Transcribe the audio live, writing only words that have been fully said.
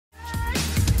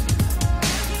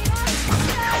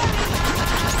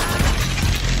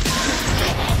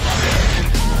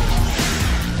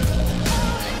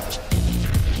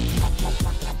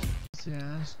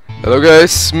Hello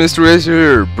guys, MisterRaiz0r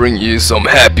here, bring you some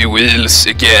Happy Wheels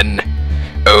again.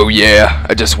 Oh yeah,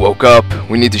 I just woke up,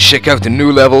 we need to check out the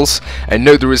new levels. I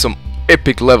know there is some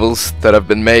epic levels that have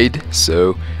been made,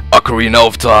 so Ocarina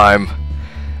of Time.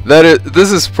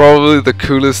 This is probably the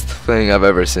coolest thing I've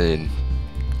ever seen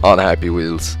on Happy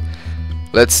Wheels.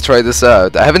 Let's try this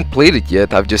out. I haven't played it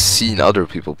yet, I've just seen other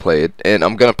people play it, and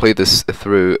I'm gonna play this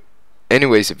through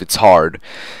anyways if it's hard,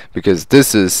 because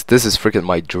this is freaking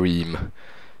my dream.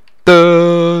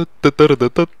 This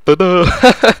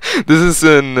is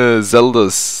in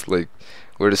Zelda's, like,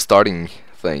 where the starting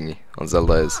thing on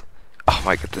Zelda is. Oh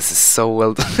my god, this is so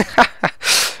well done.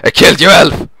 I killed you,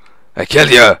 elf! I killed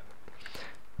you!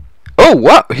 Oh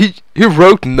wow, he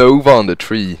wrote Nova on the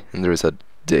tree, and there's a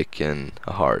dick and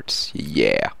a heart.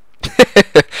 Yeah.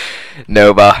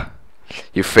 Nova,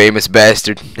 you famous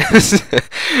bastard.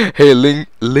 Hey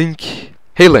Link.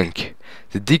 Hey Link.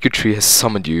 The Deku Tree has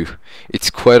summoned you. It's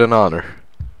quite an honor.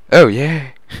 Oh yeah.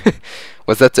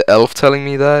 Was that the elf telling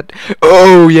me that?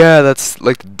 Oh yeah, that's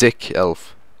like the dick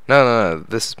elf. No,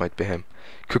 this might be him.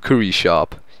 Kukuri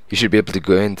shop. You should be able to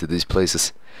go into these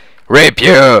places. Rape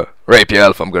you! Rape you,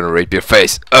 elf. I'm gonna rape your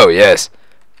face. Oh yes.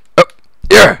 Oh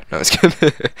yeah. No, it's good.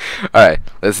 Alright,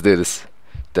 let's do this.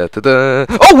 Da da da.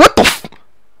 Oh, what the f?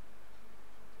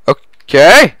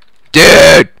 Okay.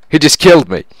 Dude! He just killed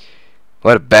me.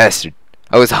 What a bastard.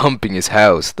 I was humping his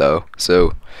house though,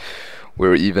 so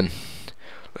we're even.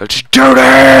 Let's do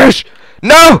this!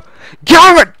 No!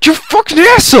 Damn it! You fucking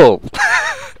asshole!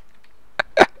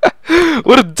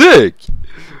 What a dick!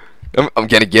 I'm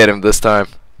gonna get him this time.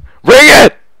 Bring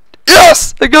it!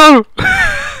 Yes! I got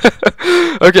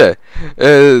him! Okay.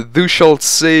 Thou shalt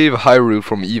save Hyrule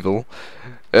from evil.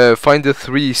 Find the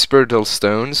 3 spiritual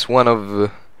stones, one of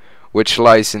which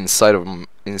lies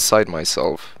inside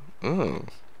myself. Oh.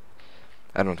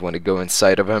 I don't want to go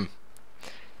inside of him.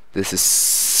 This is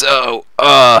so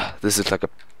this is like a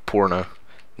porno.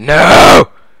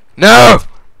 No! No!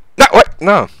 No, what?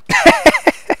 No.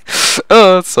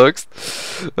 Oh, that sucks.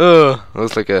 Oh, it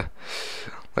was like a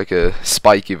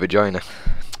spiky vagina.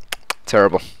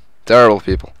 Terrible. Terrible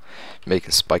people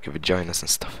making spiky vaginas and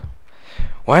stuff.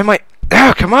 Why am I?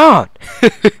 Oh, come on!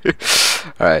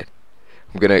 Alright.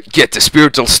 I'm gonna get the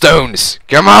spiritual stones.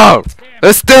 Come on!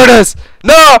 Let's do this!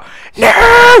 No!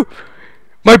 No!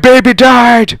 My baby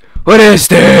died! What is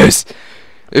this?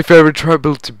 If you're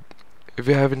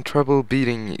having trouble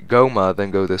beating Goma, then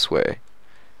go this way.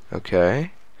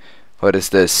 Okay. What is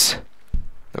this?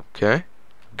 Okay.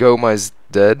 Goma is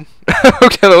dead.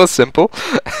 Okay, that was simple.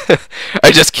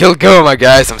 I just killed Goma,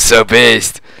 guys. I'm so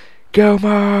pissed.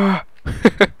 Goma!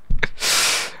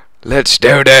 Let's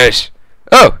do this.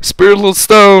 Oh, spiritual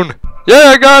stone. Yeah,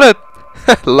 I got it.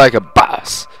 Like a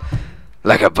boss.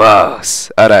 Like a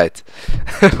boss. Alright.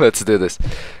 Let's do this.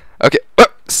 Okay. Oh,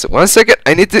 so 1 second.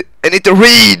 I need to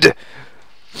read.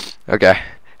 Okay.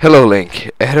 Hello,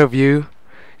 Link. Ahead of you,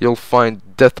 you'll find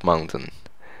Death Mountain,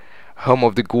 home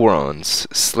of the Gorons.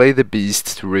 Slay the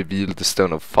beast to reveal the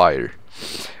Stone of Fire.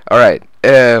 Alright.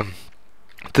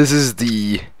 This is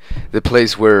the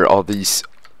place where all these.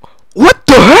 What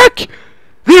the heck?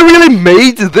 They really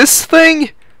made this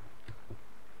thing?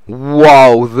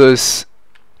 Wow, this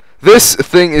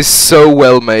thing is so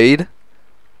well made.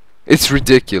 It's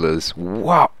ridiculous.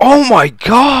 Wow. Oh my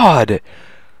god.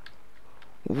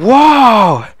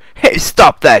 Wow. Hey,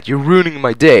 stop that. You're ruining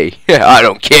my day. I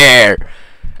don't care.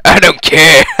 I don't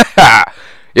care.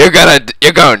 You're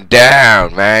going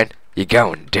down, man. You're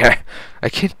going down. I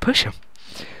can't push him.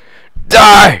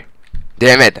 Die.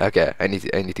 Damn it. Okay, I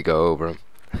need to go over him.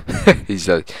 He's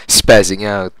like spazzing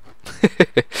out.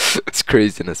 It's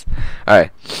craziness.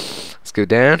 Alright, let's go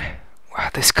down. Wow,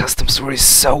 this custom story is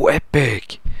so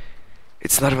epic.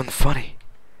 It's not even funny.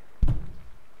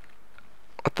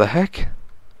 What the heck?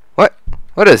 What?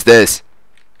 What is this?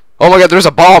 Oh my god, there's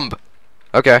a bomb!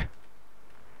 Okay.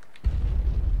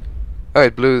 Oh,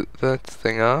 it blew that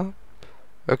thing up.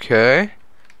 Okay.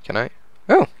 Can I?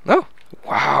 Oh, no.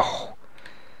 Wow.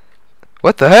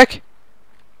 What the heck?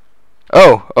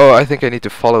 Oh, I think I need to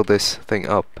follow this thing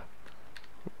up.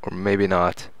 Or maybe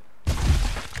not.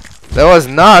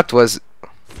 That was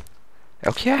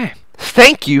okay.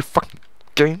 Thank you, fucking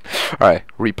game. Alright,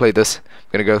 replay this.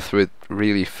 I'm gonna go through it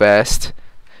really fast.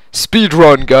 Speed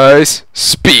run, guys!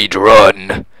 Speed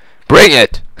run! Bring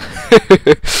it!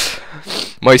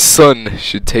 My son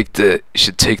should take the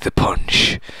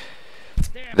punch.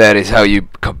 That is how you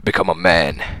become a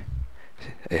man.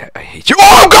 I hate you.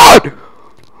 Oh god!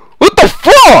 What the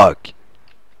fuck?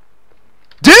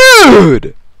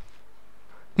 Dude!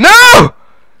 No!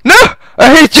 No!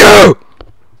 I hate you!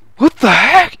 What the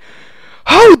heck?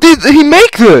 How did did he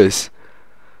make this?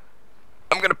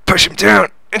 I'm gonna push him down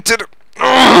into the...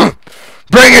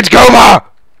 Bring it, Goma!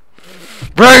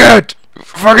 Bring it!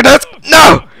 Fucking that!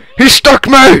 No! He stuck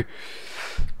me!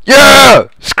 Yeah!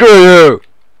 Screw you!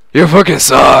 You fucking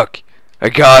suck! I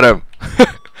got him!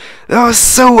 That was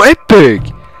so epic!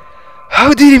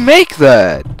 How did he make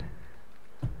that?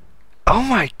 Oh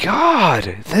my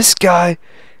god! This guy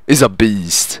is a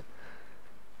beast.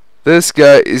 This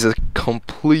guy is a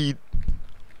complete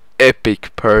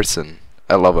epic person.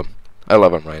 I love him. I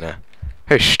love him right now.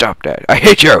 Hey, stop that. I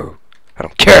hate you! I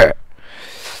don't care!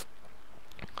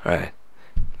 Alright.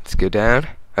 Let's go down.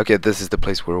 Okay, this is the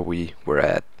place where we were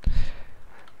at.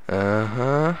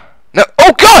 No!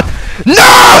 Oh god!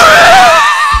 No!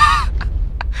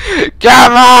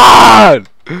 Come on!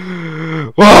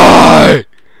 Why?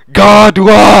 God,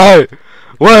 why?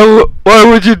 Why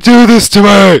would you do this to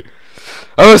me?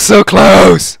 I was so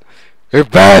close! You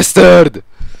bastard!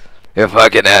 You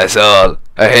fucking asshole!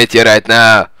 I hate you right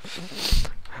now!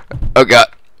 Oh god.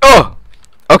 Oh!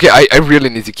 Okay, I really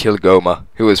need to kill Goma.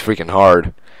 He was freaking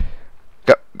hard.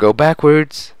 Go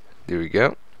backwards. There we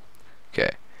go.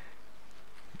 Okay.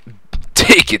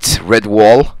 Take it, red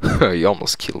wall. You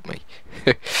almost killed me.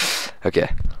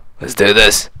 Okay, let's do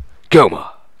this.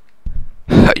 Goma.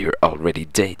 You're already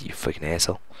dead, you fucking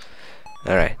asshole.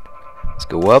 Alright. Let's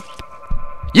go up.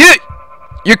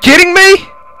 You're kidding me?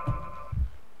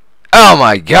 Oh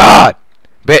my god.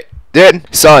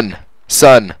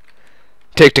 Son.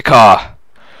 Take the car.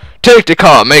 Take the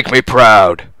car, make me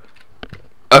proud.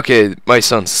 Okay, my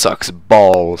son sucks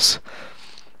balls.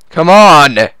 Come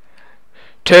on.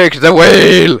 Take the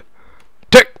wheel.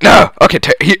 No. Okay,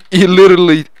 he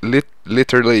literally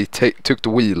took the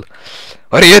wheel.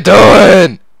 What are you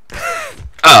doing?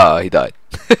 Oh, he died.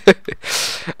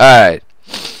 Alright.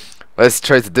 Let's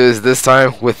try to do this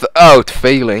time without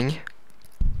failing.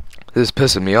 This is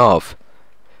pissing me off.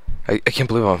 I can't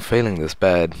believe I'm failing this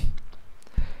bad.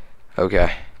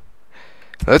 Okay.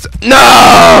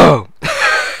 No!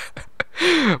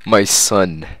 My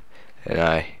son and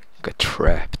I got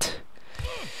trapped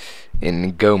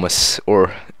in Goma's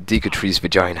or Decatree's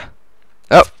vagina.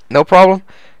 Oh, no problem.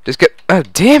 Just get... Oh,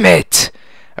 damn it!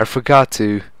 I forgot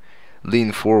to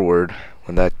lean forward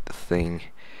when that thing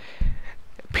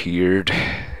appeared.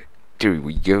 There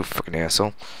we go, fucking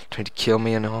asshole. Trying to kill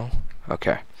me and all.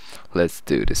 Okay, let's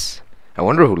do this. I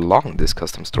wonder how long this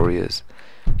custom story is.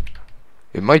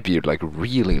 It might be like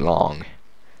really long,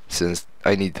 since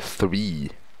I need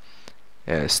 3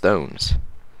 stones.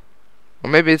 Or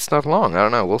maybe it's not long, I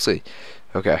don't know, we'll see.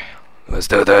 Okay, let's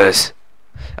do this.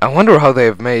 I wonder how they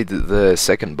have made the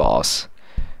second boss.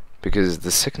 Because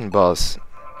the second boss,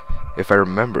 if I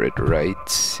remember it right,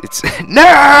 it's...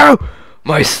 No!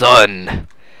 My son!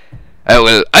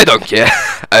 I don't care.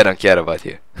 I don't care about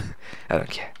you. I don't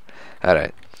care.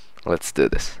 Alright, let's do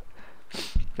this.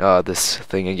 Oh, this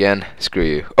thing again. Screw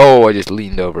you. Oh, I just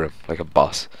leaned over him like a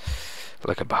boss.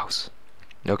 Like a boss.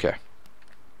 Okay.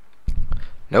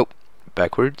 Nope.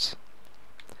 Backwards.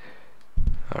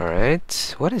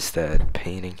 Alright. What is that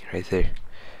painting right there?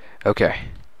 Okay.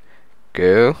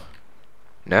 Go.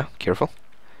 No, careful.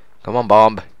 Come on,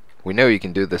 Bob. We know you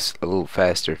can do this a little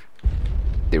faster.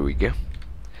 There we go.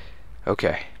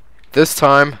 Okay. This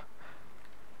time...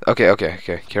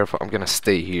 Okay. Careful. I'm gonna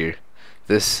stay here.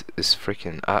 This is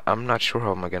freaking... I'm not sure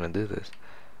how am I gonna do this.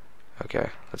 Okay.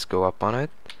 Let's go up on it.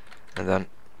 And then...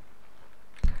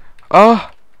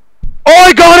 Oh! Oh,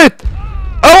 I got it!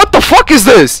 Oh, what the fuck is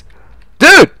this?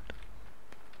 Dude!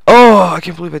 Oh, I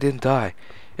can't believe I didn't die.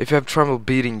 If you have trouble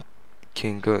beating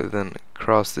King, go then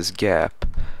cross this gap.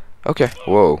 Okay.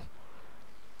 Whoa.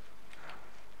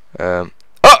 Oh,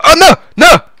 no!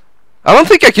 No! I don't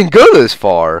think I can go this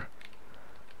far.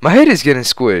 My head is getting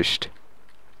squished.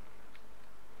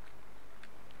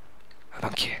 I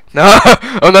don't care. No!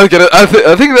 I'm not gonna... I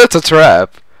think that's a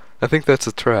trap. I think that's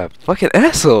a trap. Fucking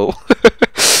asshole.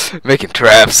 Making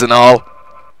traps and all.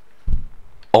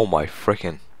 Oh my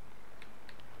frickin'.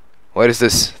 What is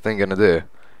this thing gonna do?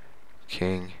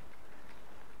 King.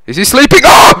 Is he sleeping?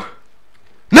 Oh!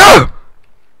 No!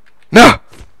 No!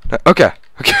 No. Okay.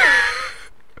 Okay.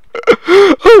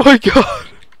 Oh my god.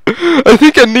 I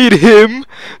think I need him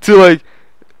to like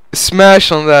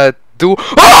smash on that door.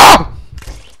 Oh!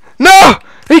 No!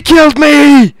 He killed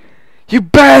me! You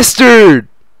bastard!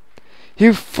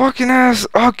 You fucking ass.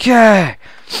 Okay.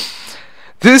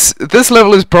 This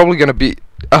level is probably gonna be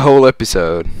a whole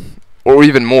episode. Or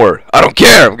even more. I don't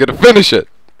care. I'm gonna finish it.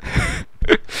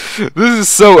 This is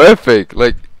so epic.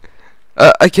 Like,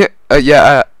 I can't.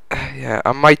 Yeah. yeah,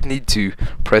 I might need to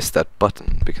press that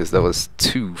button because that was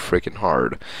too freaking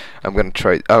hard. I'm gonna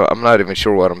try. I'm not even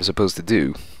sure what I'm supposed to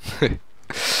do.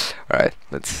 Alright,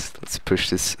 let's push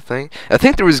this thing. I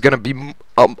think there is gonna be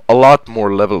a lot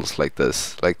more levels like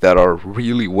this, like that are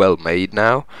really well made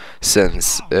now,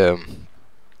 since because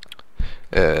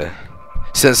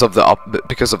of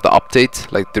the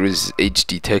update. Like there is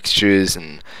HD textures,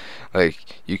 and like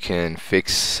you can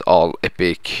fix all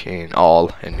epic and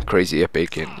crazy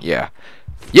epic, and yeah.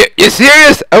 You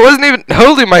serious? I wasn't even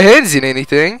holding my hands in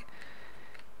anything.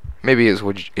 Maybe it's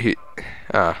what you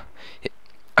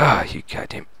you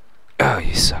goddamn. Oh,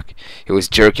 you suck. He was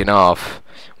jerking off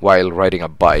while riding a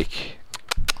bike.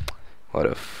 What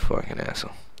a fucking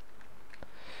asshole.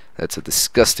 That's a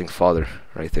disgusting father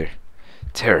right there.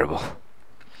 Terrible.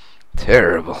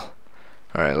 Terrible.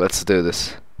 Alright, let's do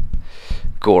this.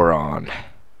 Goron.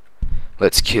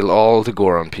 Let's kill all the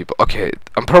Goron people. Okay,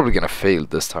 I'm probably gonna fail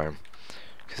this time,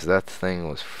 because that thing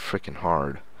was freaking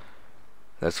hard.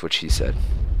 That's what she said.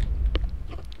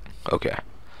 Okay.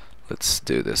 Let's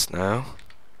do this now.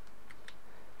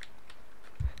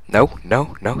 No,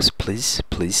 no, no, please,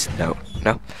 please, no,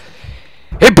 no.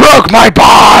 It broke my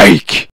bike!